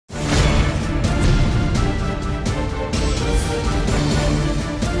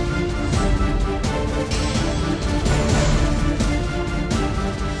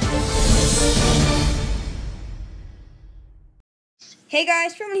Hey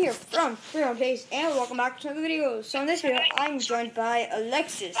guys, Freeman here from Freeman Pace, and welcome back to another video. So in this video, I'm joined by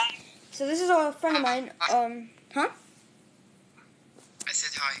Alexis. So this is a friend of mine. Huh? I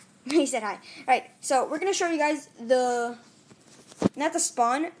said hi. He said hi. Alright, so we're gonna show you guys not the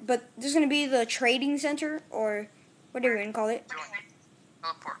spawn, but there's gonna be the trading center, or whatever you're gonna call it.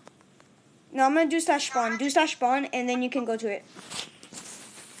 Teleport. No, I'm gonna do slash spawn. Do slash spawn, and then you can go to it.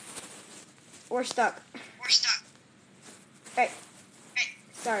 We're stuck. Alright.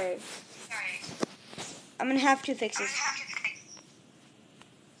 Sorry. I'm gonna have to fix this.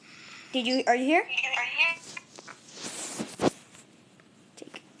 Are you here?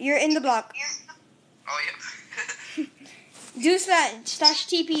 You're in the block. Oh yeah. Do slash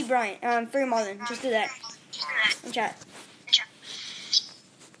TP Brian, for Marlin. Just do that. In chat.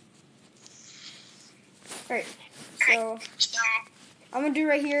 Alright. So I'm gonna do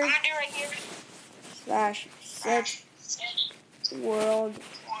right here. Slash set world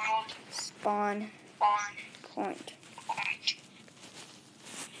spawn point.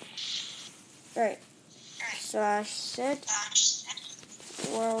 Alright. Slash set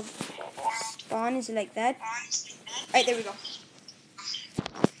world spawn. Is it like that? Alright, there we go.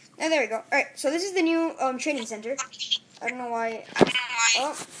 And there we go. Alright, so this is the new training center. I don't know why.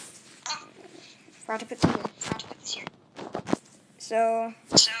 Oh. Forgot to put this here. So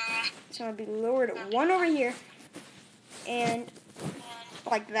it's gonna be lowered one over here. And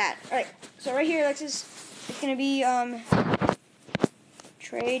like that. Alright, so right here, Alexis, it's gonna be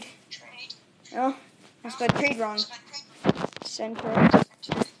trade. No, I spelled trade wrong. Center.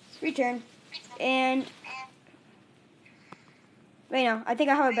 Return. And wait, no, I think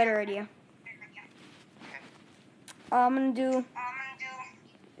I have a better idea. I'm gonna do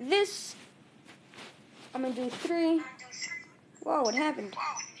this. I'm gonna do 3. Whoa, what happened?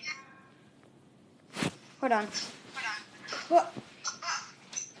 Hold on. What?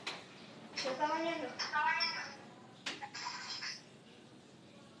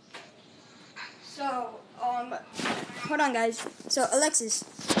 So, hold on, guys. So, Alexis,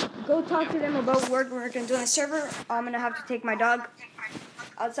 go talk to them about what we're going to do on the server. I'm going to have to take my dog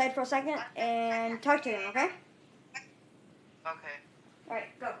outside for a second and talk to them, okay? Okay.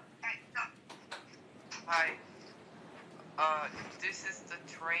 Alright, go. Hi. This is the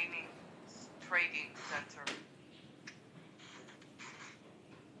trading center.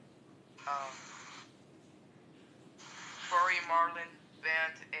 Furry Marlin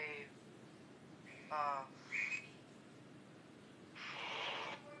banned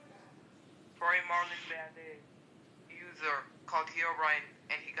a user called Herobrine,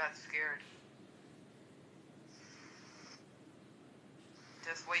 and he got scared.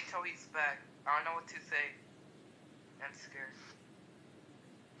 Just wait till he's back. I don't know what to say. I'm scared.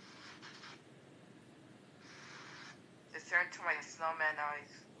 Just turn to my snowman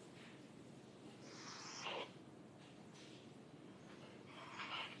eyes.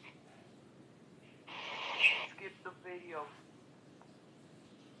 Skip the video.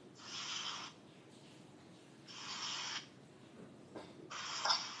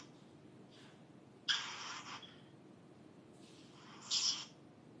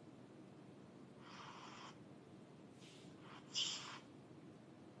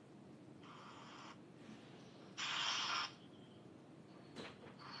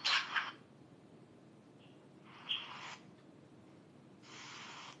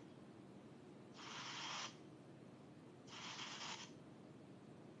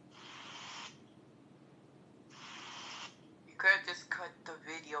 Could have just cut the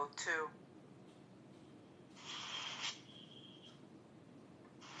video too.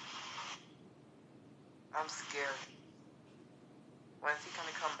 I'm scared. When is he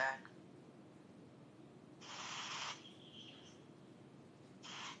gonna come back?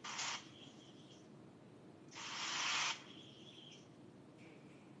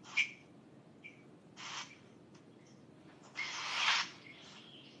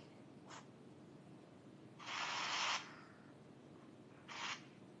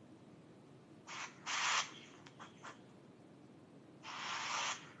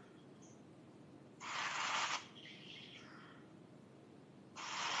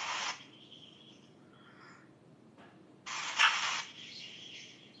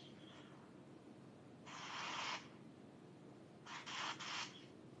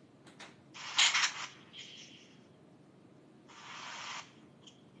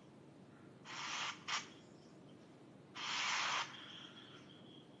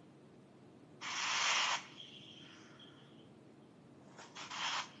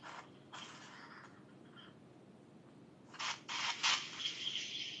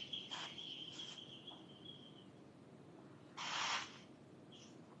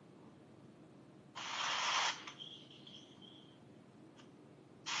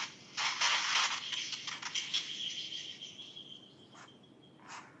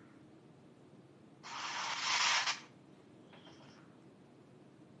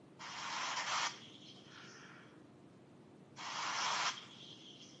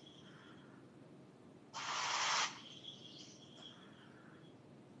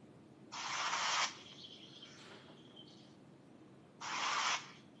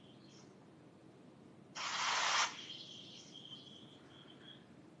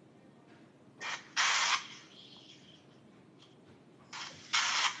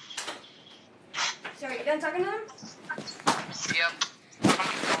 you done talking to them? Yep.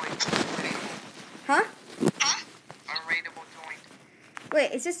 Unrateable. Huh? Unrateable joint.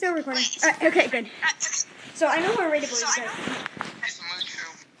 Wait, is this still recording? Okay, good. So I know who unrateable is. But... It's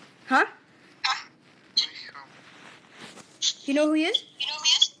mushroom. Huh? Mushroom. You know who he is?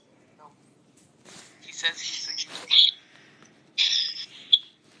 No. He says he's a YouTuber.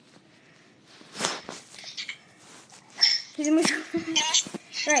 He's a mushroom.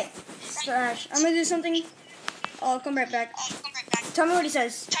 Right. Slash. I'm gonna do something. I'll come right back. Tell me what he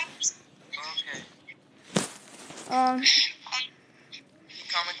says. Okay. He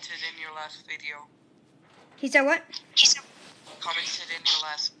commented in your last video. He said what? Commented in your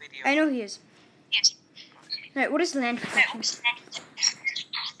last video. I know he is. Right, what is land protection? His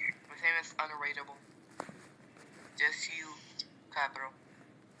name is Unrateable. Just you, capital.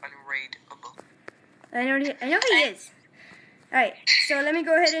 Unrateable. I know he is. Alright, so let me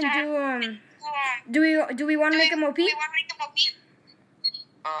go ahead and do do we want to make him OP? You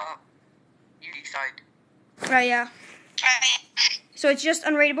decide. Right, yeah. So it's just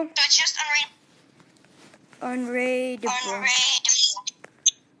unrateable? Unrateable.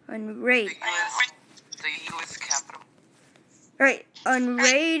 Unraid. The U is capital. Alright,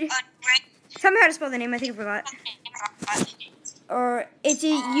 unraid. Tell me how to spell the name, I think I forgot. Or it's a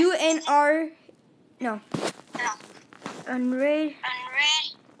U-N-R. No. Unraid.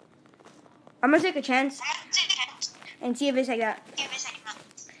 I'm gonna take a chance and see if it's like that.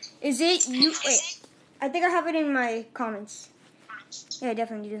 Is it you? Wait, I think I have it in my comments. Yeah, I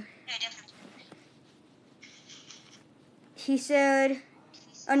definitely do. He said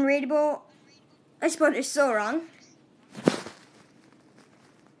unrateable. I spelled it so wrong.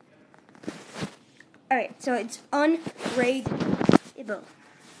 Alright, so it's unrateable.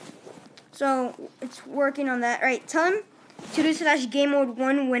 So it's working on that. Alright, tell him to do slash game mode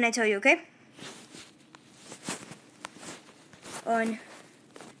 1 when I tell you, okay? Unrateable.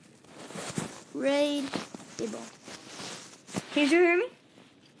 Can you hear me?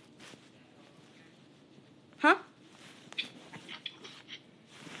 Huh?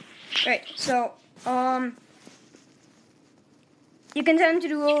 Right, so you can tell him to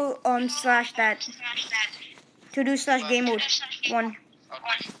do slash that. To do slash game mode 1. Okay.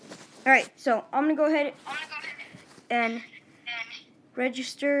 Alright, so I'm gonna go ahead and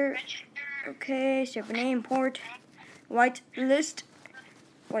register. Okay, server name, port, whitelist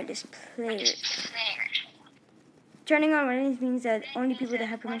player. Turning on whitelist means that only people that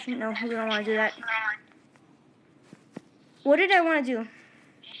have permission. No, we don't want to do that. What did I want to do?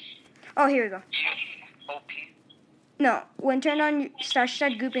 Oh, here we go. OP. No, when turned on slash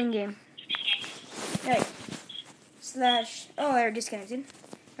set group in game. Right. Slash. Oh, they're disconnected.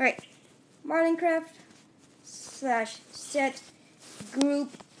 Alright. MarlinCraft slash set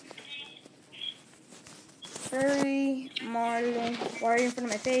group furry Marlin. Why are you in front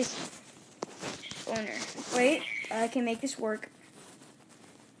of my face? Owner. Wait, I can make this work.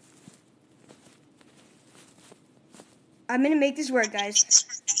 I'm gonna make this work, guys.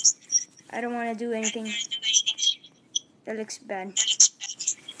 I don't want to do anything that looks bad.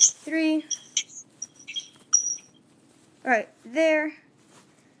 3. Alright, there.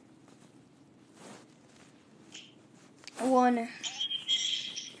 1.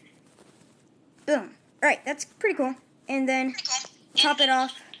 Boom. Alright, that's pretty cool. And then top it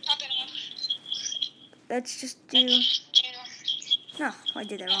off. Let's just do... No, I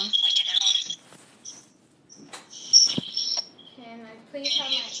did that wrong. Can I please have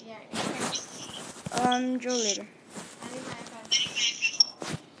my... Yeah. Joe later. I need my iPad.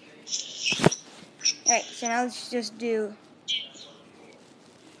 Alright, so now let's just do...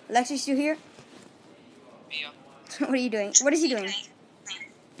 Lexi's still here? Yeah. What are you doing? What is he doing?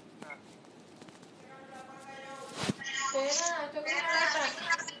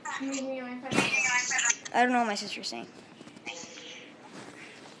 I don't know what my sister's saying.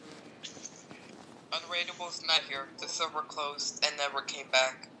 Unrateable's not here. The server closed and never came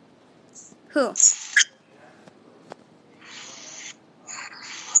back. Who?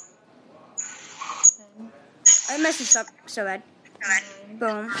 I messed this up so bad.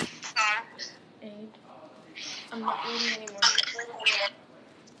 Boom. 8. I'm not reading anymore.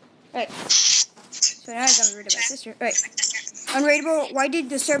 Right. So now I got rid of my sister. Right. Unrateable, why did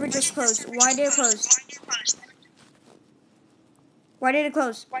the server just close? Why did it close? Why did it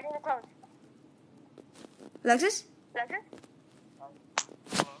close? Alexis?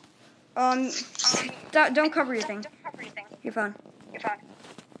 Don't cover your thing. Your phone.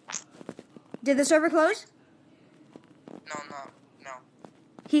 Did the server close? No.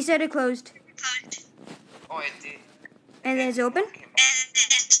 He said it closed. Oh, it did. And then it's open?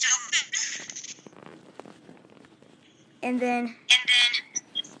 and then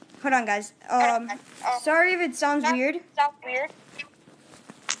hold on, guys. Sorry if it sounds weird.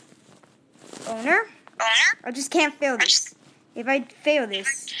 Owner? I just can't fail this. If I fail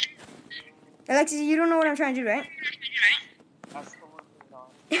this, Alexis, you don't know what I'm trying to do, right? Absolutely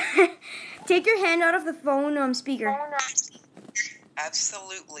not. Take your hand out of the phone speaker.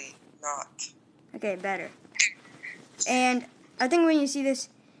 Absolutely not. Okay, better. And I think when you see this,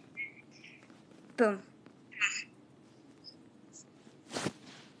 boom.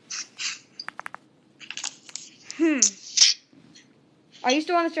 Are you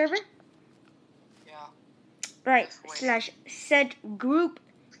still on the server? Yeah. Right. /set group.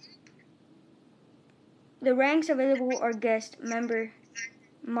 The ranks available are guest, member,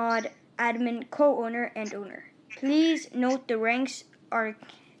 mod, admin, co-owner, and owner. Please note the ranks are.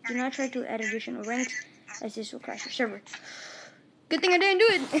 Do not try to add additional ranks, as this will crash your server. Good thing I didn't do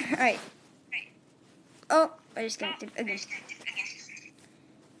it. Alright. Oh, I disconnected again.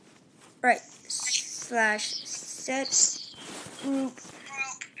 Right. /set group.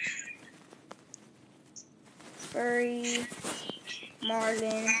 Furry,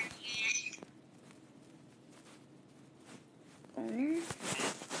 Marlin, owner.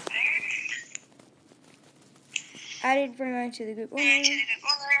 Added very much to the group owner.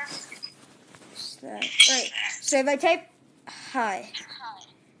 Right. So if I type hi,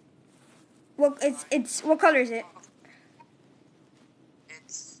 well, it's what color is it?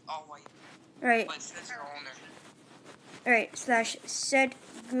 It's all white. Right. But it says your owner. Right. /set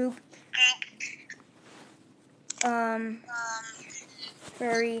group.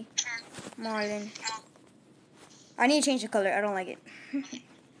 Furry, Marlin. I need to change the color. I don't like it.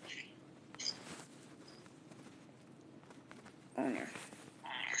 Owner.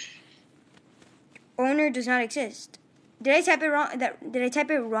 Owner does not exist. Did I type it wrong? Did I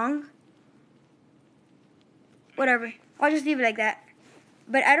type it wrong? Whatever. I'll just leave it like that.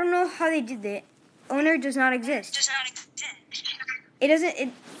 But I don't know how they did it. Owner does not exist. It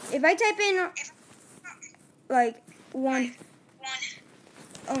doesn't. If I type in like one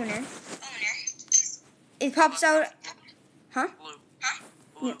owner, it pops out. Huh?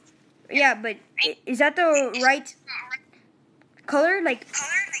 Blue. Yeah, but is that the right color? Like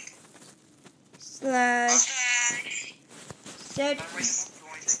 /set.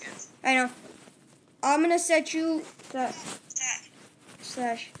 I know. I'm gonna set you that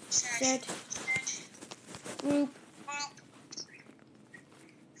 /set group.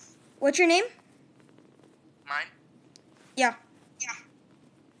 What's your name? Mine? Yeah.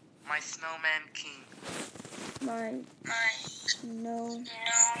 My snowman king. No.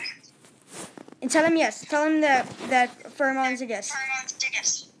 And tell him yes. Tell him that Pheromone said yes.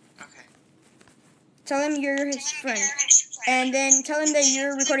 Okay. Tell him you're his friend. And then tell him that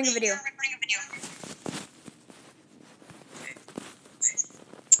you're recording a video.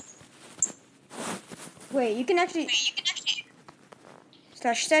 Wait, you can actually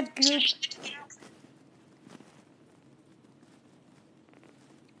 /set group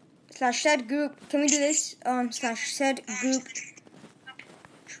 /set group. Can we do this? /set group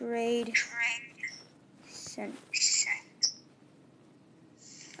trade sent.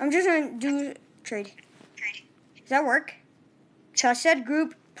 I'm just gonna do trade. Does that work? /set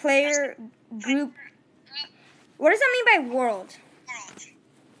group player group. What does that mean by world?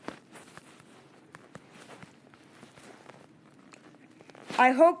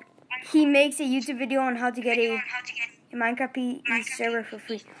 I hope he makes a YouTube video on how to get a Minecraft PE server for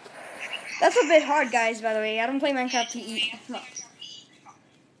free. That's a bit hard, guys, by the way. I don't play Minecraft PE. No.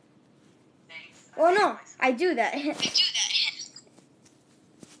 Well, no, I do that.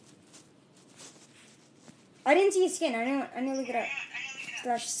 I didn't see his skin. I didn't look it up.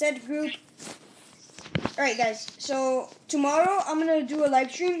 /set group. Alright, guys. So, tomorrow I'm going to do a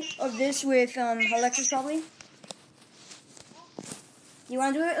live stream of this with Alexis, probably. You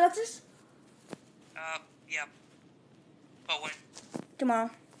want to do it, Alexis? Yeah. But when?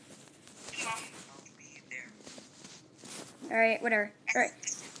 Tomorrow. I'll be there. Alright, whatever. Alright.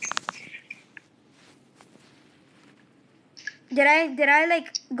 Did I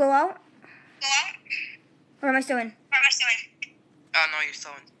like go out? Or am I still in? No, you're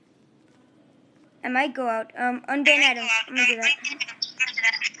still in. I might go out. Unban items. I'm gonna do that.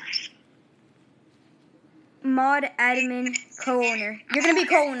 Mod, admin, co-owner. You're gonna be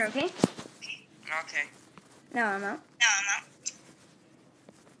co-owner, okay? Okay. No, I'm out.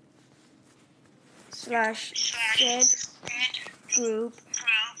 /set group.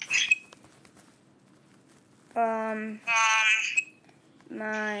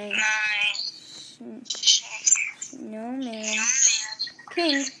 My snowman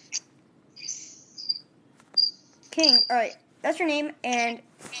king King. All right, that's your name and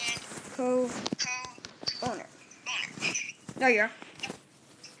co-owner. There you are.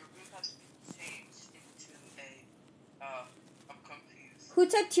 Your room has been changed into a, I'm confused. Who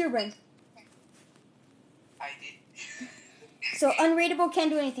typed Herobrine? I did. So unrateable can't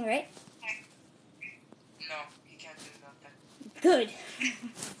do anything, right? No, he can't do nothing. Good.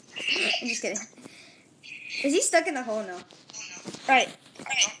 I'm just kidding. Is he stuck in the hole now? Alright.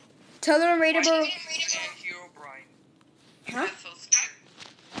 Tell the unrateable. Herobrine. Huh? That's so scary.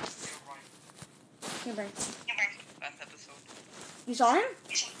 Herobrine. Herobrine. Last episode. You saw him?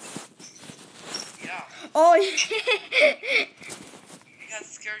 Yeah. Oh, He got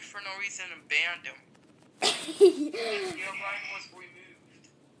scared for no reason and banned him. Herobrine was removed.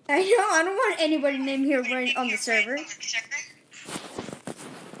 I know. I don't want anybody named Herobrine on the server.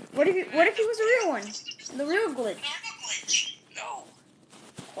 What if he was the real one? The real glitch? No.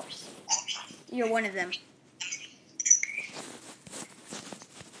 Of course. You're one of them.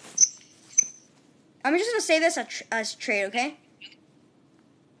 I'm just gonna say this as trade, okay?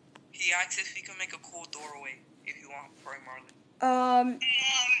 He asked if he can make a cool doorway if you want for Marlin.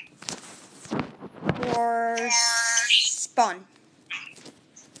 For spawn.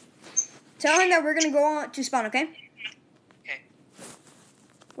 Tell him that we're gonna go on to spawn, okay? Okay.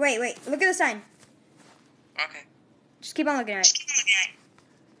 Wait. Look at the sign. Okay. Just keep on looking at it.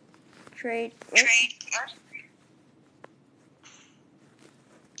 Trade. What?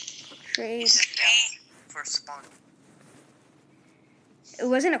 Trade. He said yeah for spawn. It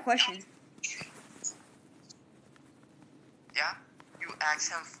wasn't a question. Yeah? You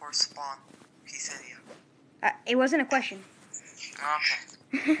asked him for spawn. He said yeah. It wasn't a question.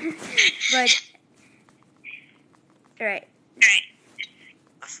 Okay. But. Alright.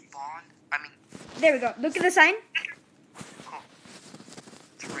 The spawn? I mean, There we go. Look at the sign. cool.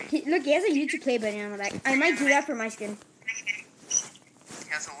 3. Look, he has a YouTube play button on the back. I might do that for my skin. He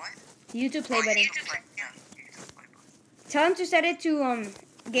has a what? YouTube play button. YouTube play. Yeah, YouTube play button. Tell him to set it to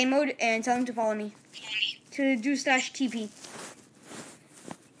game mode and tell him to follow me. To do /TP.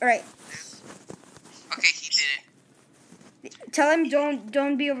 Alright. Okay, he did it. Tell him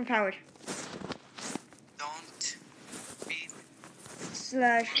don't be overpowered. Don't be /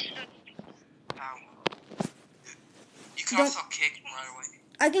 power. You can Don't- also kick him right away.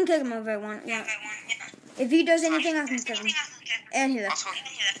 I can kick him if I want. Yeah. If he does anything, I can kick him. And he left. Also,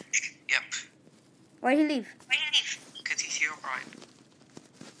 yep. Why'd he leave? Because he's Herobrine.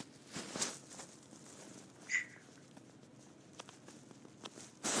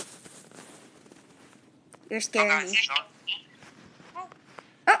 You're scaring guys, me. no.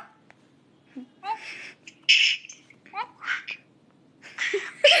 Oh!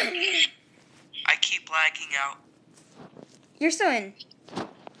 I keep lagging out. You're still in.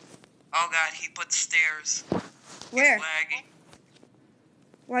 Oh god, he put stairs. Where? He's lagging.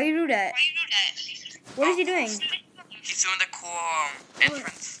 Why you do that? What is he doing? He's doing the cool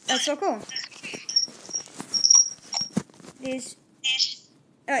entrance. That's so cool.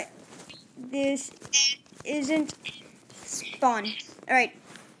 Alright. This isn't spawn. Alright.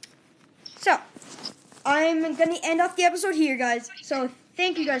 So, I'm gonna end off the episode here, guys. So,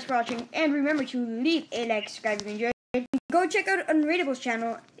 thank you guys for watching. And remember to leave a like, subscribe if you enjoyed. Go check out Unrateable's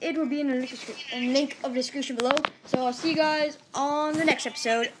channel. It will be in the link of the description below. So, I'll see you guys on the next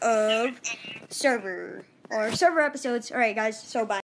episode of Server. Or Server episodes. Alright, guys. So, bye.